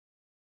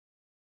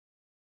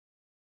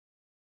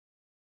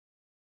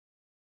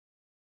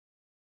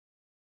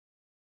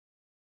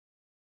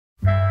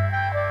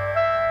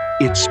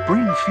It's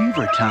spring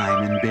fever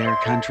time in Bear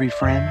Country,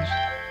 friends.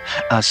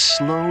 A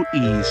slow,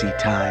 easy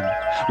time,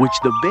 which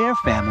the Bear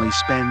family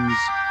spends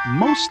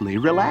mostly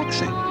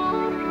relaxing.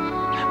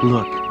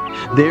 Look,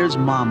 there's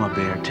Mama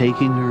Bear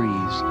taking her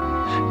ease,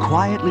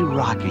 quietly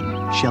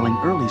rocking, shelling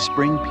early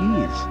spring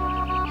peas.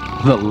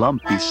 The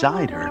lump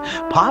beside her,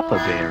 Papa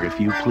Bear, if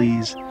you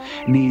please,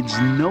 needs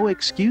no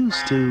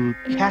excuse to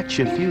catch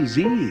a few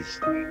Z's.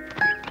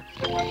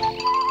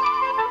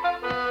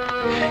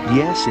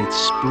 Yes, it's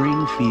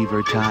spring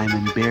fever time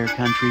in Bear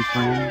Country,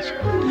 friends,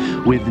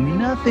 with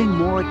nothing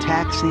more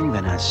taxing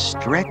than a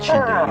stretch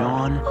and a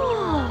yawn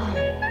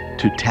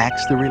to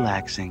tax the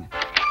relaxing.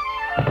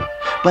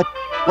 But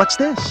what's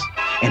this?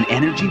 An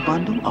energy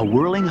bundle? A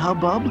whirling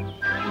hubbub?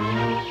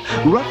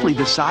 Roughly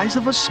the size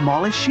of a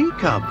smallish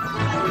she-cub.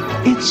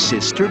 It's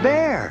Sister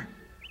Bear.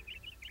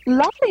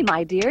 Lovely,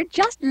 my dear,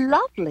 just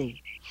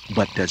lovely.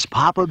 But does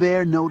Papa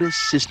Bear notice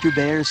Sister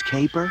Bear's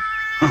caper?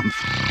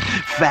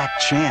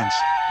 Fact chance,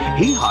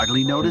 he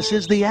hardly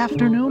notices the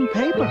afternoon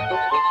paper.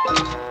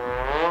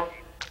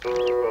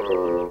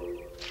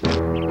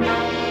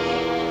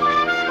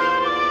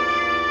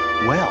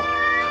 Well,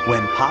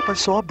 when Papa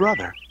saw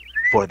Brother,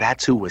 for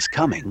that's who was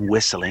coming,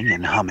 whistling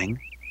and humming,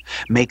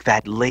 make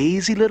that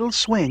lazy little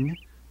swing,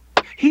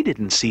 he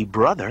didn't see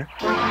Brother.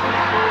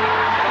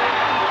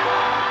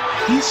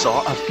 He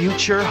saw a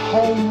future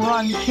home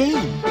run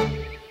king.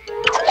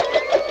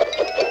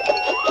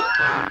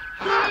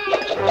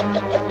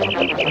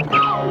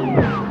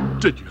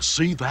 Did you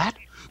see that?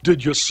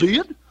 Did you see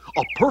it?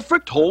 A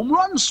perfect home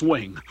run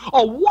swing.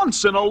 A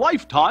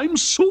once-in-a-lifetime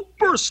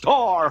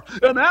superstar.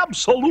 An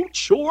absolute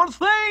sure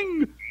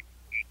thing.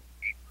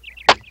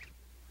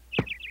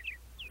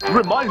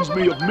 Reminds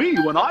me of me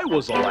when I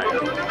was a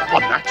lad. A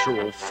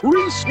natural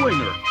free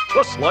swinger,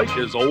 just like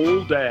his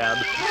old dad.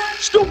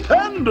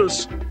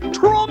 Stupendous!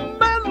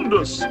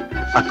 Tremendous!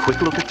 A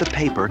quick look at the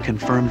paper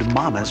confirmed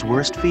Mama's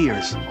worst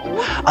fears.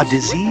 A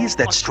disease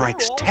that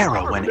strikes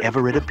terror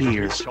whenever it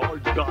appears.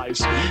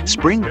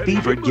 Spring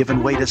fever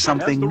given way to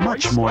something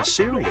much more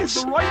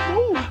serious.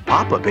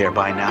 Papa Bear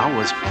by now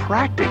was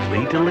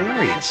practically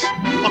delirious.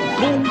 A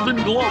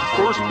Golden Glove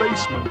first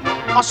baseman.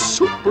 A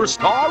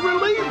superstar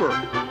reliever.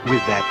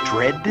 With that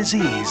dread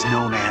disease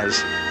known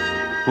as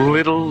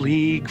Little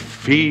League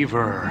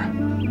Fever.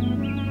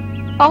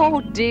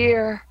 Oh,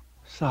 dear.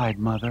 Sighed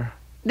Mother.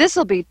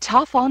 This'll be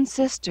tough on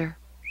Sister,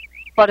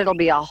 but it'll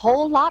be a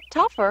whole lot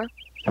tougher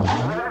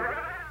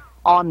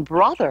on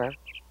Brother.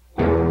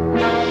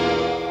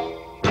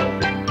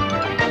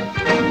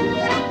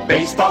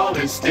 Baseball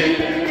is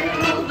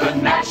still the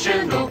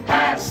national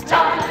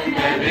pastime,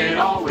 and it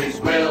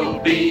always will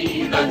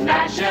be the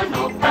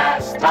national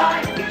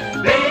pastime.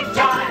 Big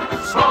time,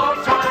 small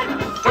time,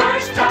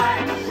 first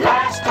time,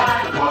 last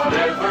time,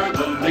 whatever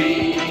the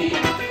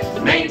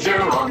league,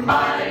 major or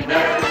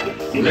minor,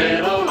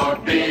 little or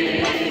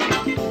big,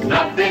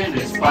 nothing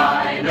is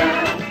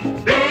finer.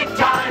 Big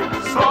time,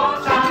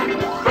 small time,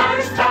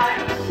 first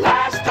time,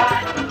 last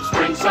time,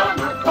 spring,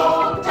 summer,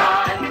 cold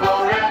time,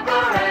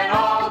 forever and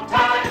all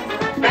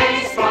time.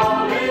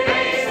 Baseball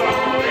is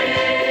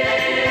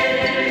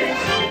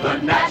the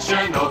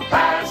national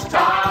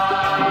pastime.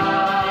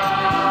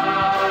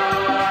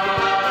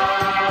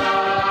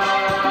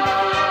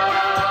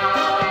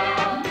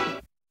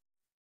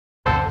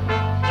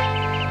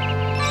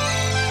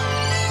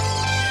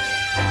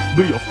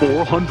 Be a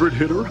 400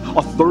 hitter,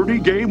 a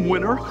 30-game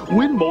winner,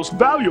 win most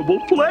valuable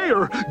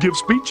player, give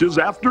speeches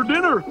after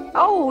dinner.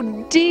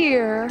 Oh,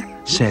 dear.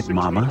 Said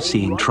Mama,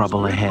 seeing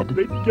trouble ahead.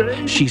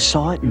 She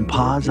saw it in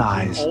Pa's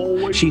eyes.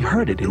 She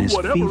heard it in his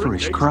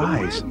feverish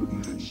cries.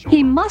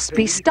 He must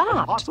be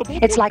stopped.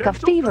 It's like a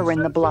fever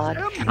in the blood.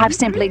 I've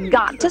simply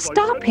got to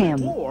stop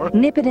him.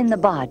 Nip it in the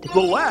bud. The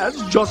lad's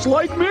just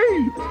like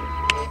me.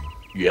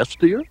 Yes,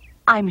 dear?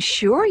 I'm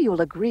sure you'll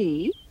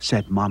agree,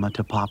 said Mama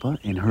to Papa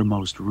in her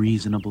most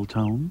reasonable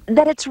tone,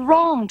 that it's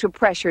wrong to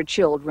pressure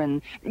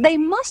children. They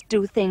must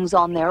do things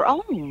on their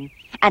own.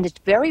 And it's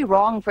very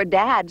wrong for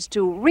dads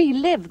to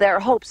relive their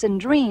hopes and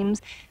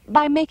dreams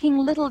by making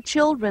little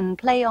children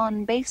play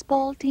on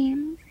baseball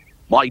teams.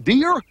 My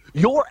dear,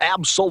 you're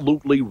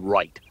absolutely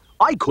right.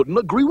 I couldn't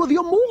agree with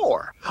you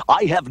more.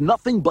 I have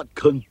nothing but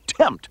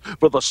contempt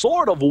for the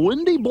sort of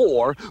windy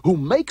bore who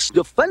makes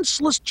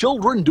defenseless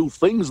children do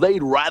things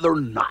they'd rather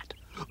not.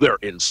 They're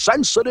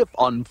insensitive,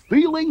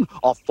 unfeeling,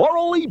 a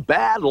thoroughly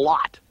bad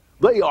lot.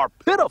 They are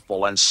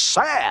pitiful and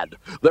sad.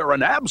 They're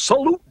an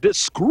absolute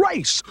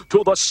disgrace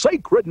to the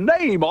sacred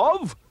name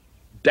of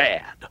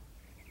Dad.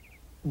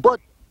 But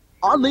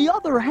on the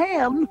other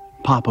hand,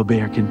 Papa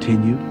Bear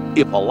continued,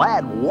 if a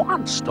lad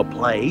wants to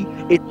play,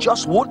 it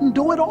just wouldn't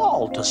do at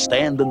all to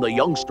stand in the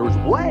youngster's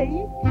way.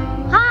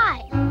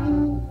 Hi.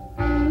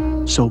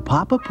 So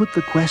Papa put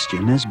the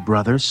question as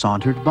Brother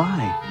sauntered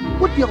by.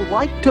 Would you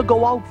like to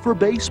go out for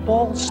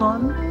baseball,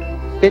 son?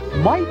 It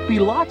might be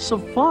lots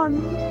of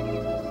fun.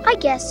 I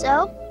guess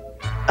so.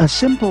 A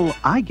simple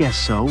I guess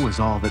so was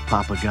all that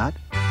Papa got,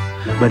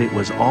 but it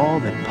was all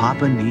that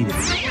Papa needed.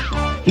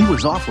 He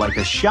was off like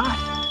a shot,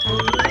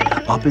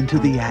 up into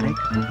the attic,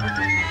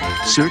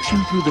 searching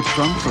through the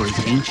trunk for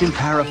his ancient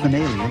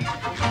paraphernalia,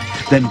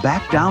 then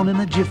back down in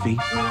a jiffy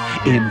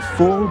in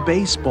full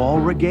baseball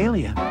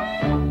regalia.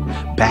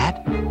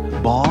 Bat,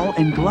 ball,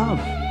 and glove,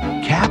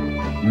 cap,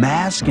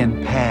 mask,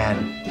 and pad.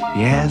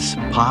 Yes,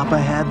 Papa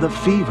had the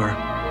fever,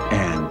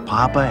 and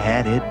Papa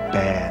had it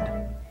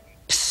bad.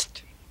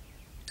 Psst.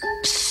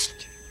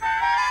 Psst.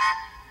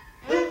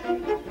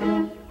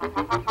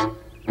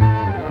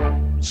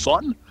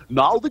 Son,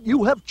 now that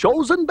you have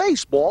chosen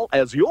baseball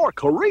as your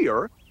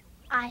career,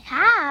 I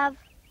have.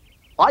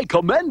 I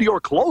commend your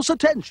close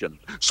attention.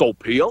 So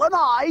peel an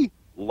eye,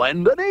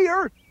 lend an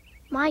ear.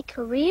 My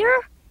career?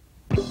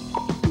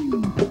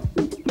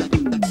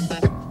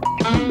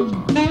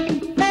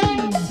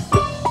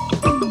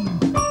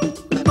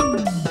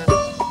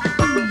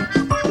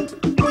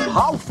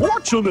 How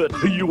fortunate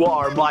you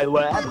are, my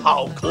lad.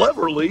 How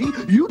cleverly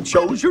you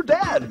chose your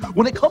dad.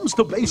 When it comes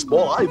to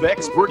baseball, I've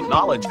expert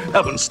knowledge,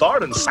 having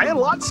starred in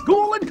Sandlot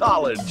School and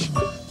college.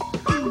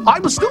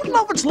 I'm a student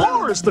of its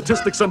lore,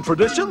 statistics, and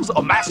traditions,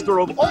 a master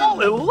of all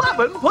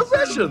 11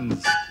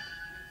 positions.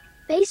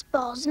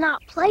 Baseball's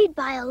not played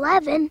by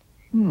 11.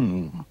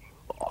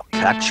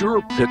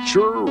 Catcher,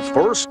 pitcher,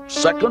 first,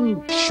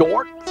 second,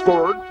 short,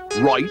 third,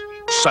 right,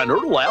 center,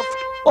 left.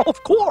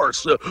 Of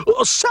course,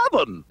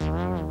 7.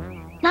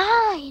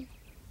 9.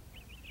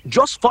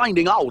 Just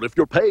finding out if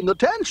you're paying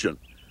attention.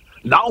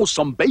 Now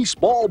some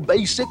baseball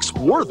basics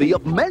worthy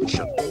of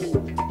mention.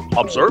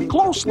 Observe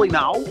closely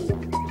now.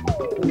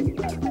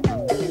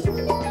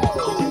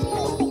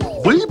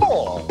 The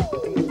ball,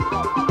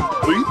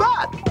 the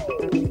bat,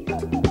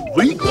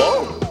 the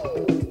glove,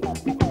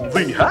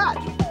 the hat.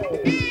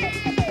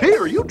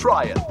 Here, you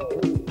try it.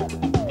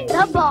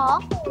 The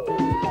ball,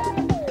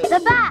 the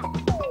bat,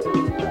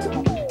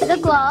 the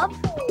glove,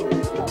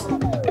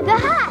 the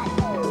hat.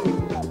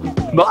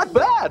 Not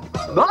bad,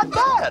 not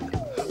bad.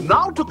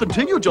 Now to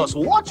continue, just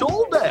watch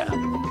old Dad.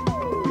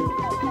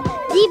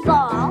 The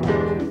ball,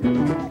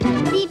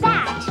 the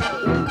bat,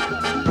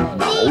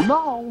 Oh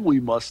no, we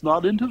must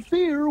not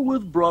interfere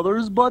with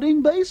Brother's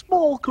budding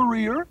baseball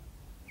career.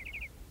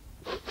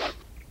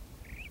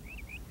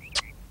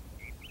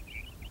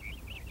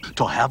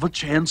 To have a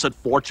chance at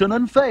fortune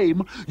and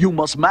fame, you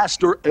must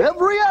master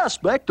every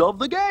aspect of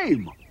the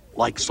game.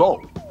 Like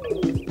so.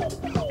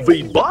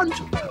 The bunt,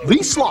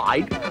 the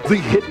slide, the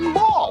hidden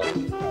ball.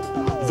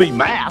 The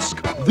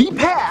mask, the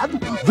pad,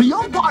 the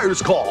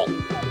umpire's call.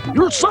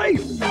 You're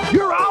safe.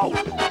 You're out.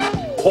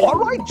 All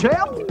right,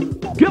 champ.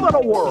 Give it a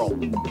whirl.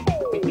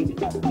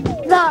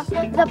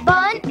 the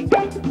bunt,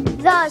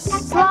 the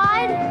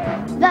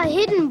slide, the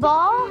hidden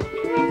ball,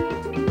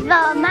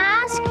 the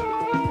mask,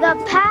 the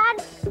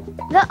pad,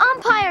 the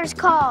umpire's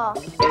call.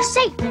 You're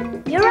safe.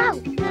 You're out.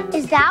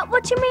 Is that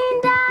what you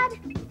mean, Dad?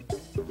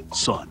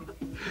 Son,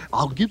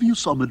 I'll give you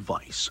some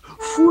advice.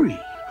 Free,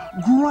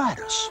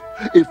 gratis.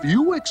 If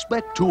you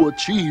expect to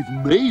achieve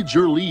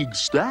major league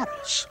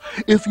status,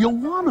 if you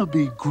want to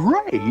be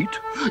great,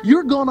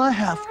 you're gonna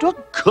have to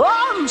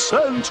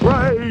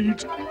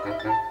concentrate.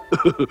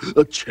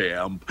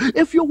 Champ,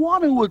 if you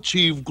want to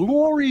achieve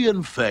glory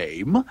and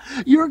fame,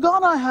 you're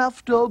gonna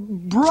have to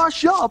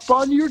brush up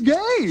on your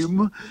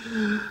game.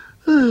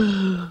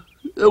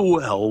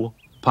 Well,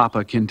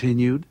 Papa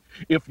continued.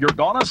 if you're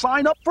gonna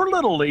sign up for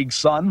Little League,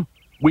 son,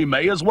 we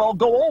may as well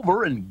go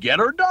over and get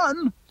her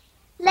done.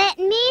 Let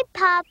me,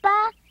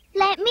 Papa.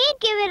 Let me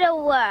give it a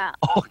whirl.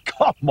 Oh,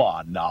 come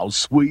on now,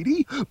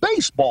 sweetie.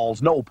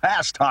 Baseball's no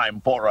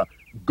pastime for a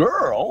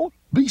girl.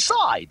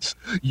 Besides,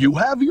 you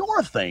have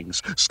your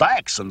things,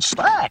 stacks and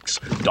stacks,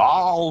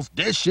 dolls,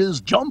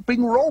 dishes,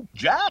 jumping rope,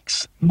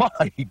 jacks.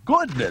 My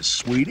goodness,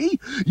 sweetie,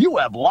 you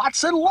have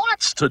lots and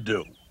lots to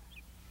do.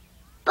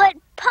 But,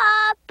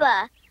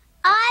 Papa,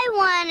 I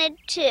wanted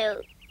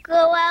to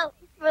go out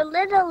for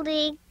Little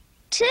League,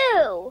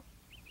 too.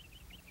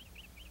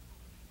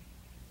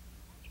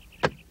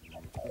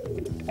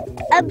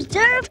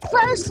 Observe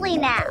closely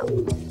now.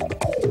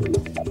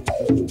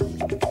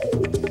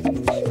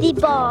 The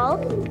ball,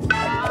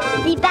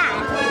 the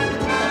bat,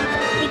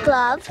 the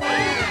glove,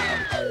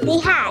 the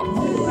hat,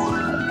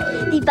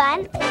 the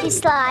bunt, the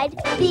slide,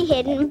 the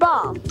hidden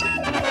ball,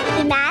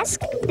 the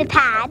mask, the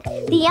pad,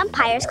 the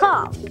umpire's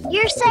call.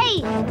 You're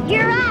safe.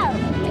 You're out.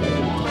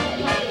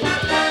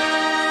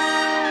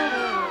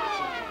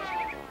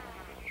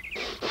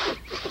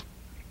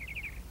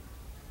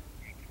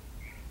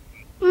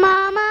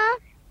 Mama,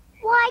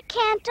 why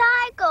can't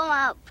I go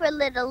out for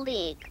Little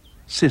League?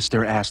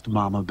 Sister asked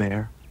Mama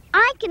Bear.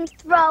 I can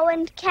throw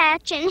and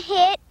catch and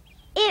hit.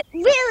 It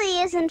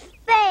really isn't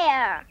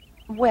fair.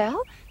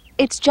 Well,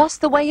 it's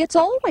just the way it's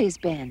always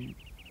been.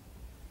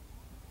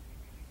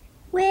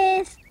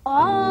 With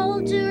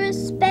all due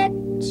respect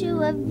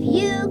to a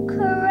view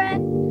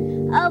correct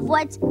of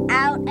what's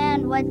out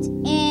and what's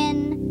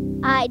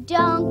in, I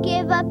don't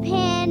give a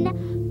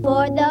pin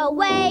for the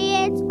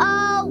way it's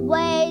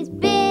always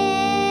been.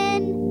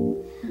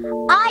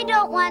 I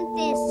don't want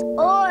this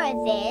or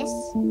this.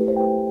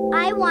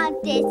 I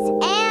want this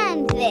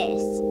and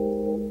this.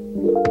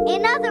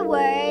 In other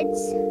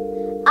words,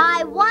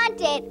 I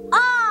want it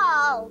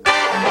all.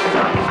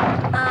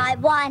 I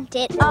want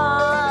it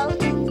all.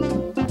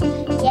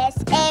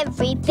 Yes,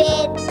 every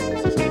bit.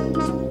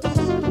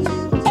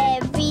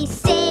 Every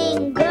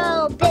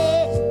single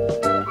bit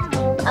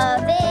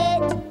of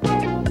it.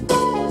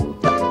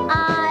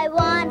 I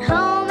want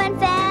home and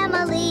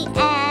family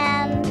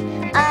and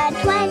a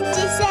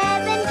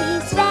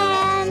 27-piece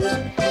band.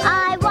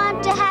 I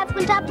want to have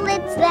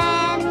quintuplets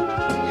then.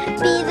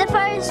 Be the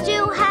first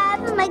to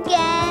have them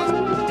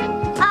again.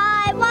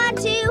 I want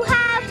to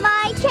have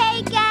my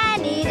cake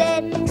and eat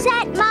it.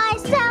 Set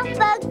myself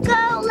a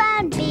goal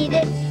and beat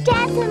it.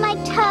 Dance on my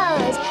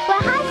toes,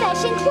 wear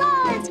high-fashion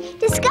clothes.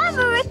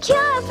 Discover a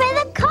cure for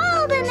the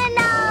cold in the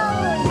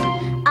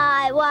nose.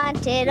 I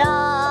want it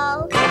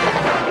all.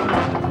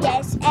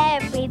 Yes,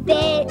 every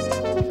bit.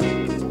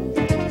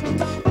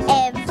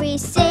 Every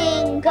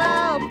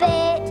single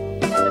bit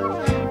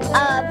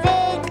of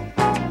it.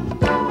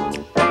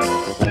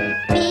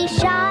 Be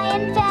shy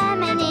and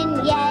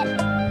feminine yet.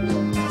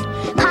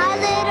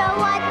 Pilot a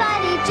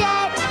wide-body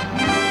jet.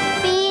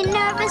 Be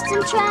nervous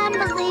and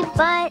trembly,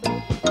 but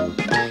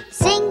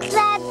sink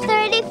that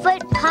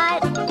 30-foot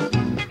putt.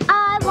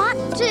 I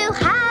want to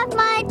have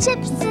my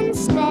tips and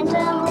spend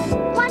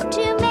them. Want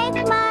to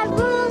make my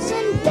rules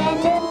and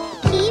bend them.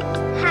 Keep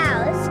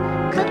house,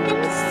 cook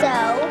and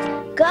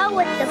sew. Go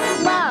with the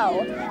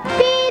flow.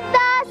 Be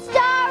the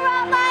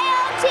star of my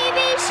own TV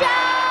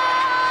show.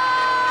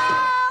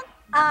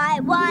 I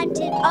want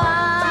it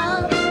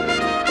all.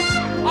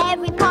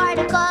 Every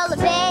particle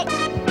of it.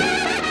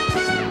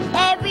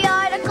 Every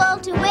article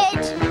to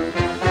it.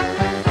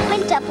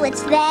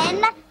 Quintuplets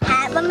then,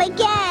 have them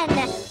again.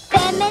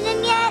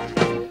 Feminine yet,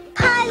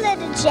 pilot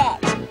a jet.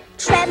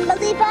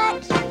 Trembly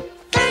but,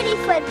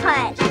 30-foot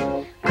putt.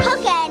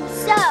 Cook and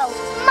sew,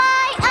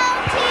 my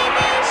own TV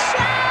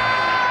show.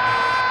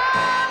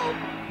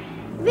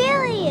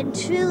 Really and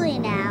truly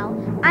now,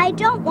 I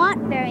don't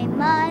want very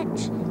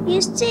much.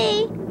 You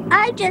see,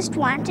 I just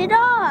want it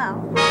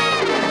all.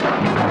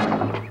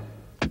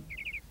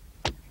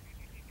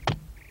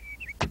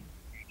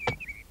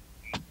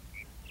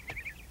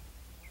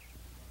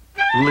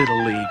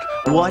 Little League,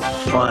 what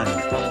fun!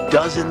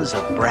 Dozens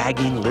of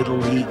bragging Little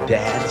League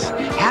dads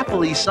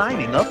happily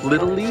signing up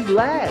Little League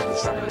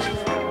lads.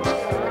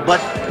 But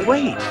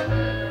wait,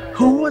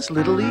 who was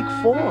Little League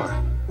for?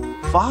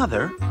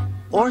 Father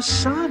or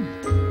son?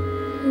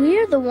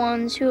 We're the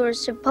ones who are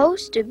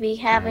supposed to be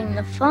having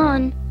the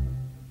fun.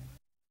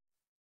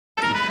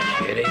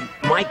 Kidding.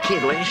 My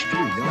kid last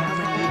year, you know how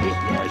many he did?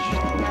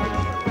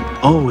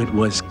 Oh, it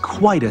was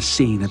quite a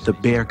scene at the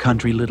Bear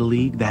Country Little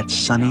League that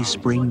sunny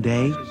spring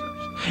day.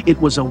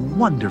 It was a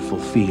wonderful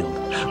field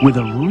with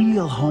a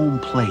real home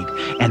plate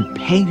and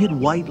painted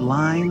white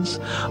lines.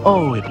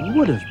 Oh, it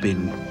would have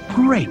been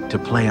great to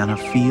play on a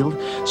field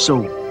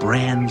so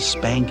brand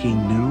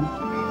spanking new.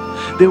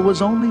 There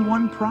was only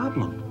one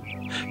problem.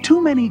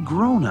 Too many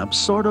grown-ups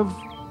sort of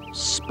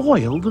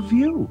spoiled the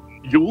view.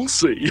 You'll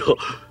see,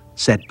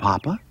 said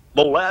Papa.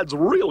 The lad's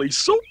really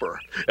super.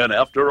 And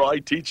after I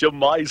teach him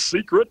my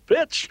secret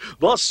pitch,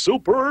 the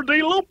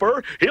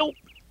super-de-looper, he'll...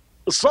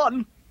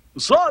 Son!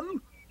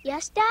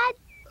 Yes, Dad?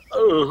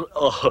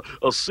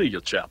 See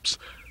you, chaps.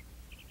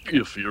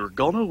 If you're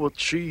gonna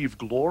achieve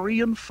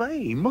glory and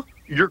fame,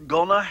 you're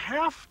gonna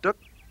have to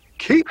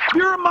keep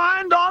your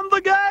mind on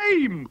the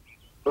game.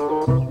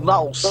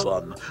 Now,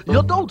 son,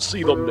 you don't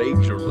see the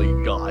major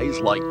league guys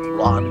like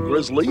Ron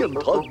Grizzly and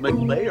Tug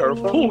McNair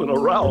fooling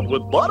around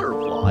with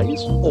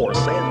butterflies, or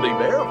Sandy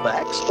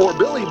Bearfax, or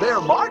Billy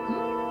Bear Martin.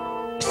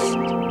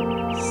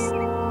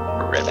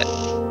 Ribbit.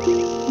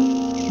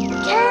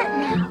 Can't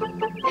now.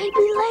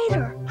 Maybe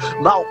later.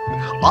 Now,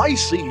 I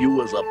see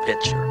you as a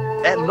pitcher,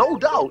 and no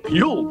doubt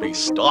you'll be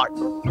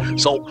starting.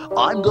 So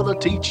I'm gonna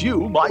teach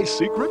you my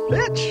secret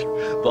pitch,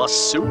 the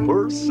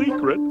super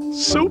secret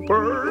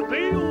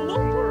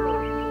super-de-looper.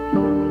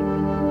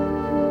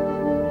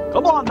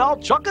 Come on now,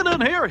 chuck it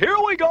in here. Here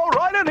we go,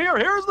 right in here.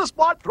 Here's the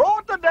spot. Throw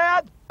it to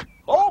Dad.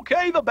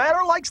 Okay, the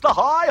batter likes the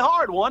high,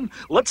 hard one.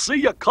 Let's see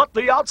you cut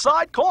the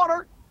outside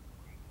corner.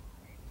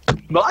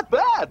 Not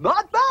bad,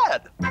 not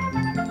bad.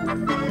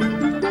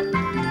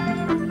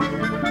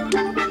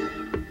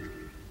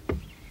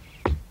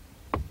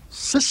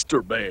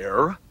 Sister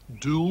Bear,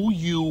 do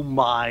you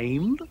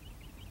mind?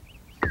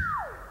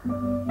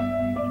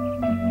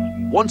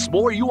 Once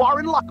more, you are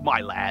in luck,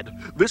 my lad.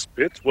 This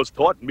pitch was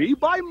taught me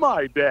by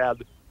my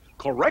dad.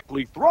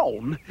 Correctly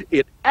thrown,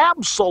 it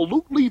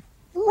absolutely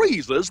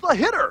freezes the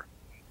hitter.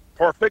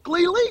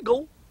 Perfectly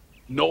legal.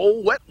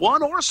 No wet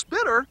one or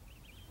spitter.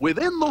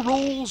 Within the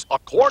rules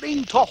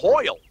according to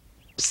Hoyle.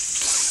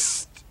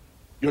 Psst.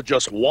 You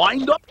just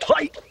wind up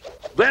tight,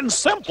 then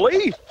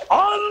simply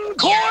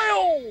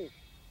uncoil.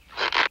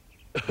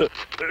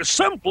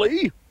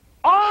 Simply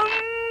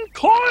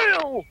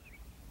uncoil.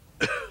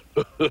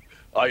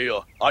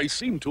 I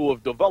seem to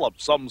have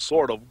developed some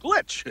sort of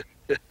glitch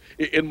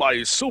in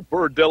my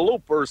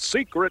super-de-looper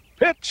secret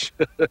pitch.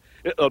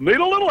 Need a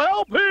little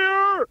help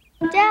here?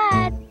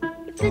 Dad,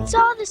 if it's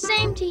all the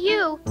same to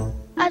you,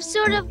 I've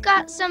sort of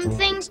got some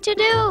things to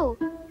do.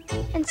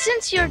 And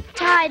since you're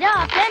tied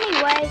up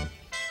anyway,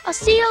 I'll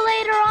see you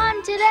later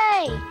on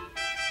today.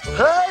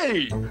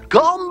 Hey,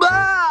 come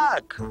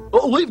back!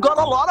 We've got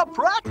a lot of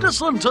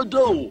practicing to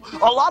do,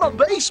 a lot of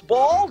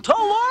baseball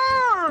to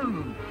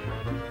learn.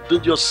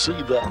 Did you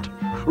see that?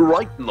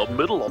 Right in the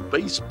middle of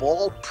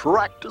baseball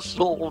practice.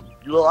 Oh,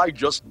 I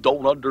just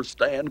don't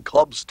understand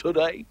Cubs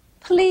today.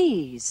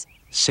 Please,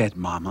 said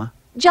Mama.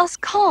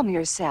 just calm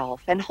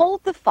yourself and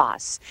hold the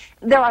fuss.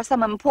 There are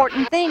some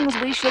important things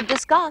we should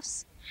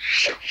discuss.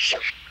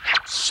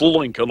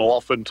 Slinking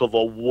off into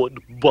the wood,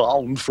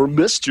 bound for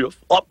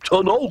mischief, up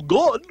to no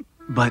good.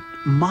 But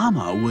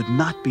Mama would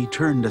not be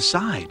turned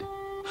aside.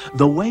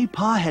 The way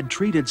Pa had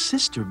treated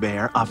Sister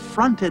Bear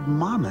affronted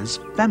Mama's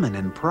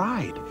feminine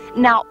pride.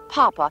 Now,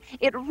 Papa,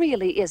 it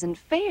really isn't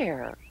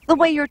fair, the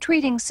way you're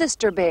treating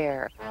Sister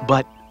Bear.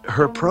 But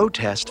her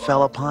protest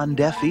fell upon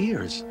deaf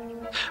ears.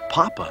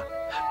 Papa,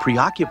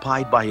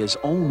 preoccupied by his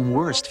own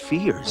worst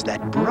fears,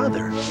 that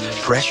Brother,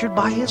 pressured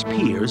by his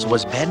peers,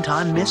 was bent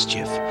on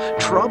mischief,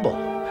 trouble,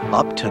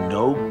 up to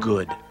no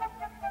good.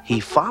 He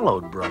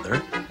followed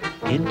Brother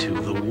into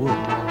the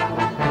wood.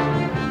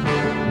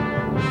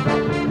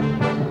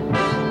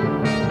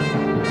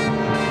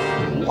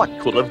 What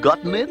could have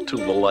gotten into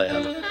the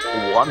lad,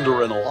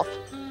 wandering off,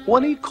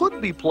 when he could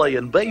be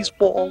playing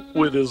baseball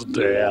with his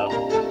dad?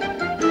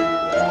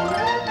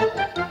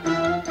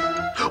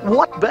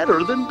 What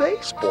better than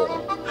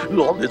baseball?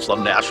 No, it's the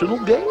national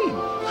game,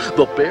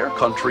 the Bear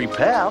Country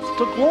path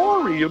to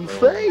glory and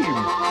fame.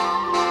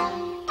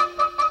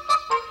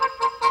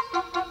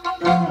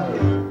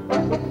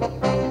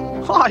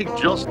 I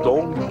just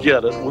don't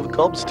get it with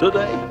Cubs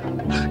today.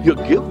 You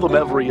give them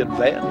every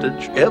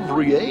advantage,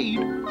 every aid,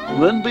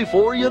 then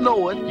before you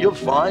know it, you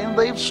find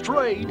they've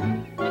strayed,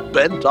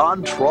 bent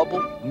on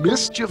trouble,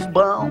 mischief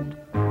bound.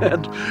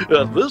 And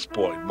at this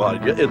point,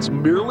 mind you, it's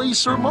merely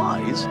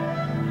surmise,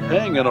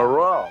 hanging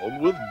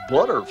around with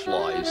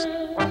butterflies.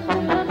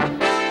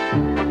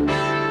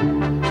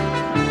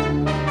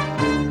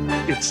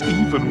 It's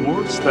even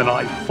worse than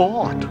I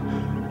thought.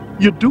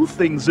 You do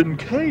things in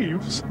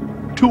caves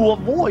to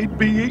avoid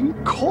being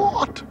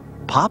caught.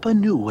 Papa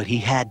knew what he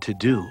had to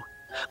do.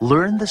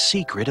 Learn the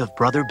secret of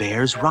Brother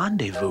Bear's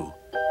rendezvous.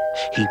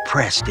 He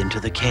pressed into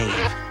the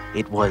cave.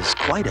 It was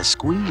quite a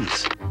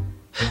squeeze.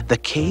 The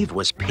cave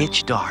was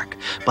pitch dark,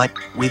 but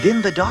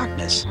within the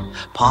darkness,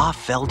 Pa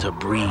felt a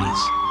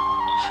breeze.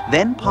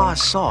 Then Pa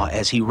saw,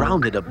 as he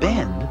rounded a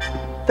bend,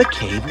 the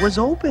cave was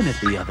open at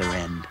the other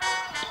end.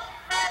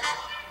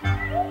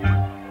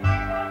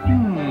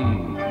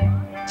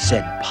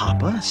 Said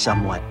Papa,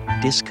 somewhat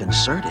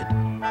disconcerted.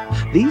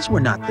 These were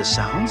not the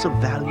sounds of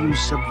values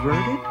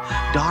subverted,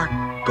 dark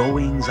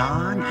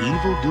goings-on,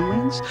 evil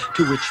doings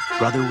to which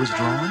Brother was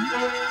drawn.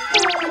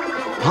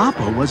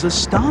 Papa was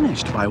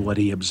astonished by what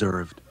he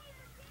observed,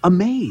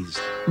 amazed,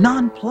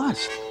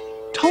 nonplussed,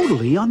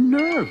 totally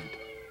unnerved.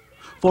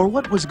 For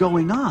what was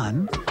going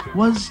on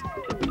was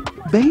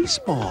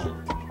baseball.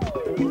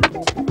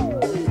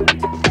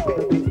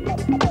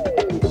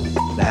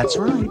 That's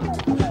right.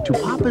 To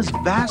Papa's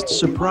vast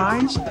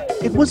surprise,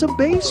 it was a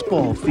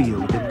baseball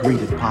field that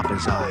greeted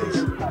Papa's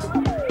eyes.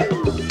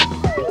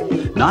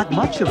 Not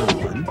much of a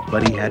one,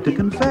 but he had to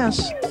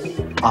confess,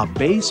 a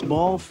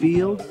baseball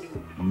field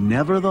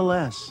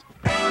nevertheless.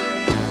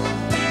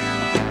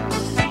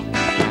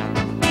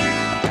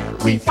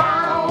 We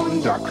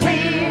found a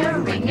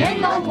clearing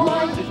in the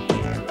wood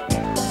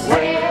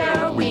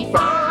where we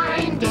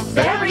find it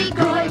very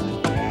good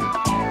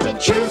to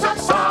choose a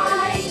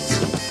size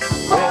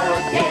for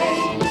a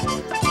game,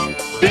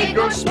 big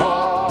or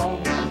small,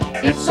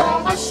 it's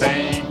all the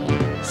same.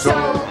 So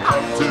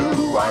out to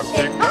our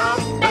pickup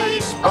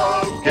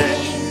baseball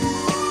game.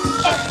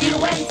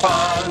 F-U-N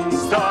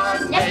Fun's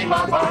the name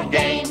of our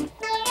game.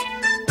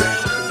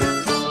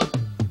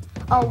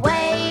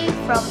 Away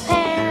from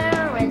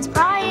parents'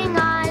 prying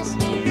eyes,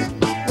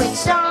 which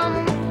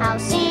somehow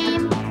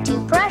seem to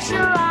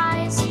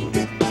pressurize.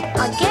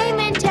 A game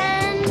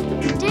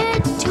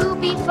intended to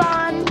be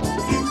fun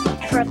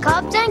for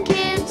Cubs and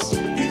kids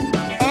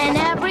and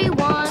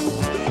everyone.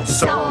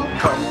 So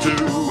come to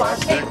our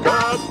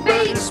pickup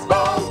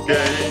baseball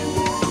game.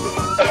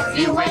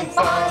 F-U-N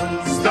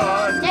Fun's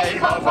the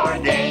name of our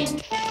game.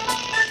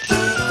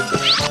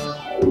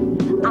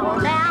 Our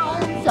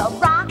mounds a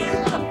rock,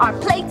 our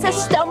plates a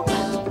stump,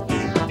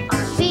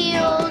 our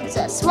fields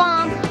a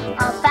swamp,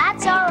 our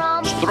bats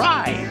are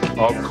Thrive.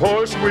 Of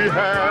course we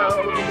have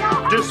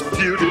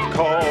disputed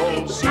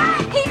calls. He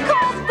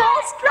calls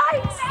balls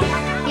strikes.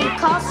 He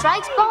calls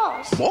strikes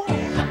balls.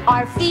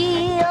 Our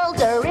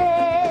fielder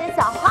is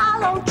a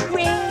hollow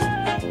tree.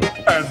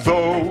 And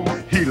though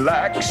he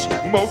lacks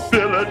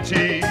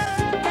mobility,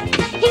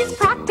 He's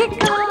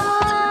practically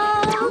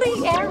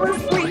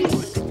error-free.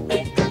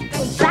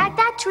 We drag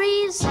that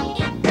trees,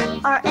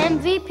 our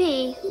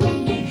MVP.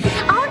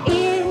 Our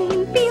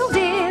infield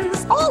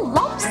is all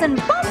lumps and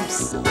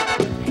bumps,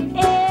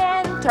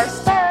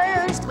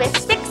 interspersed with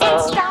sticks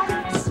and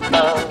stumps.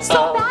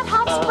 So that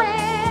hops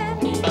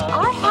when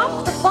are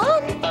half the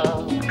fun.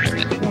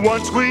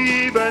 once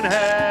we even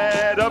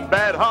had a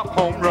bad hop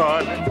home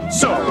run.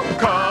 So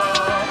come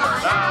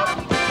on out.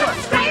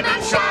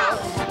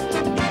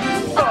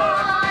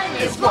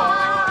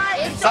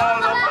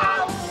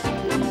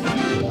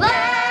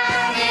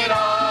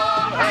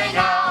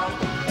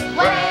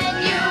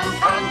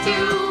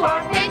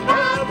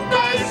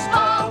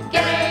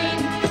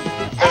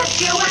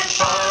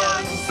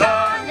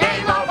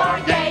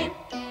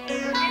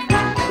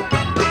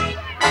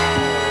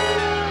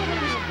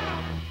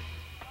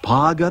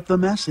 Pa got the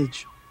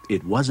message.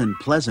 It wasn't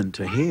pleasant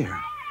to hear,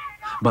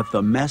 but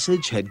the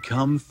message had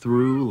come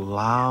through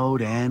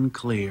loud and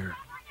clear.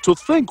 To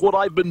think what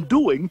I've been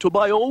doing to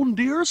my own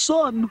dear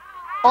son.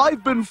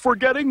 I've been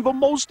forgetting the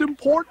most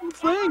important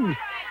thing.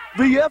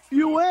 The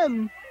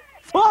F-U-N.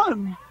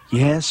 Fun.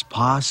 Yes,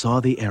 Pa saw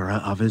the error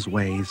of his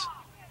ways.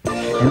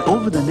 And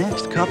over the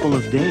next couple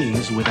of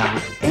days, without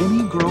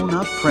any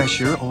grown-up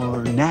pressure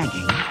or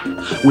nagging,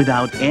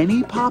 without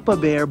any Papa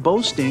Bear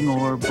boasting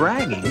or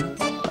bragging,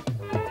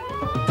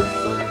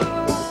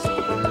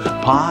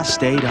 Pa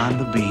stayed on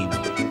the beam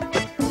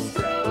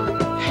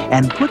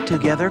and put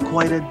together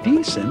quite a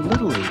decent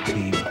Little League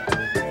team.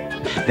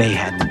 They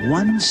had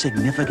one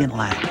significant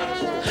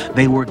lack.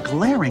 They were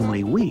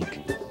glaringly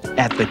weak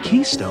at the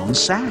Keystone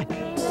sack.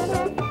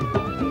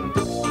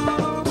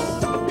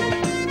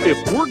 If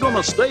we're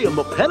gonna stay in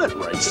the pennant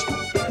race,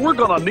 we're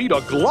gonna need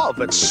a glove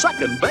at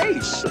second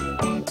base.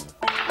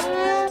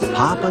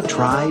 Papa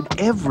tried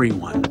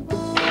everyone.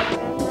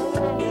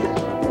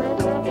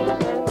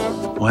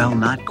 Well,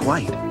 not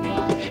quite.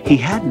 He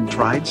hadn't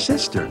tried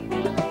Sister.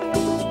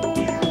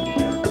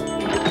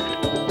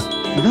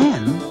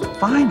 Then,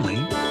 finally,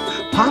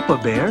 Papa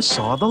Bear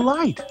saw the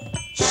light.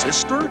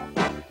 Sister,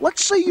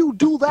 let's see you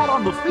do that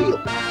on the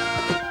field.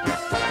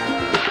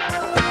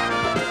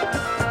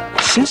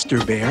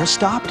 Sister Bear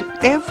stopped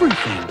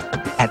everything.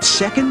 At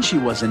second, she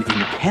was an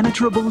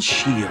impenetrable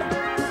shield.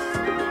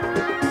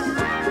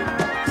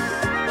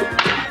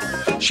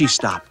 She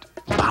stopped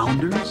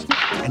bounders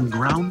and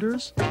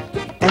grounders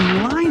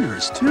and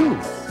liners, too.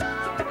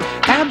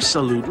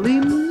 Absolutely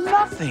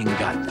nothing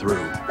got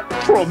through.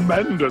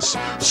 Tremendous,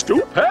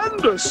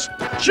 stupendous.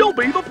 She'll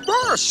be the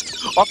first,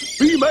 a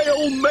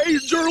female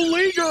major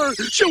leaguer.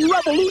 She'll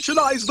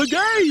revolutionize the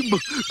game,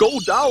 go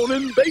down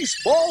in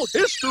baseball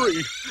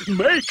history,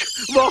 make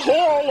the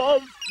Hall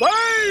of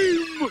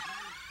Fame.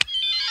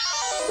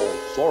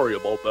 Sorry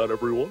about that,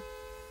 everyone.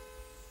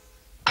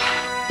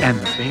 And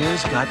the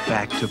Bears got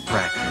back to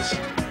practice.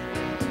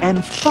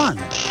 And fun.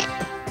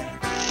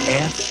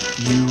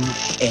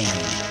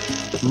 F-U-N.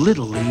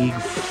 Little League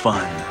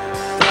fun.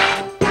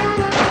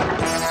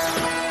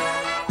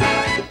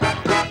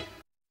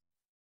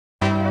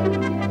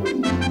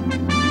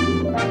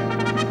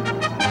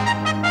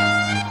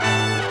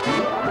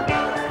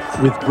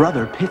 With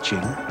brother pitching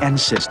and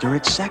sister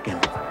at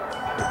second.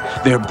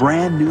 Their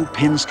brand new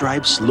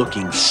pinstripes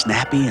looking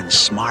snappy and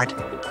smart,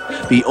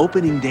 the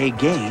opening day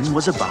game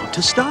was about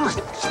to start.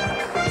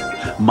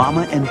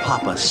 Mama and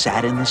Papa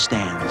sat in the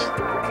stands.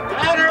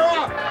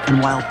 And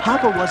while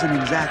Papa wasn't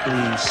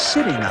exactly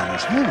sitting on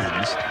his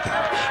hands,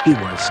 he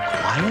was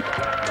quiet,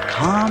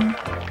 calm,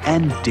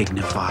 and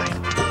dignified.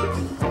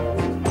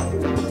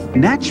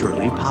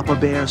 Naturally, Papa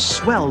Bear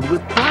swelled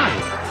with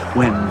pride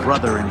when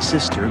brother and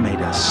sister made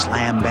a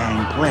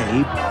slam-bang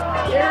play.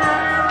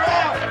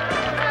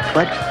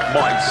 But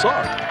my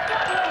son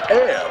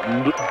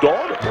and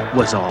daughter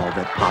was all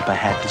that Papa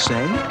had to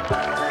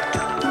say.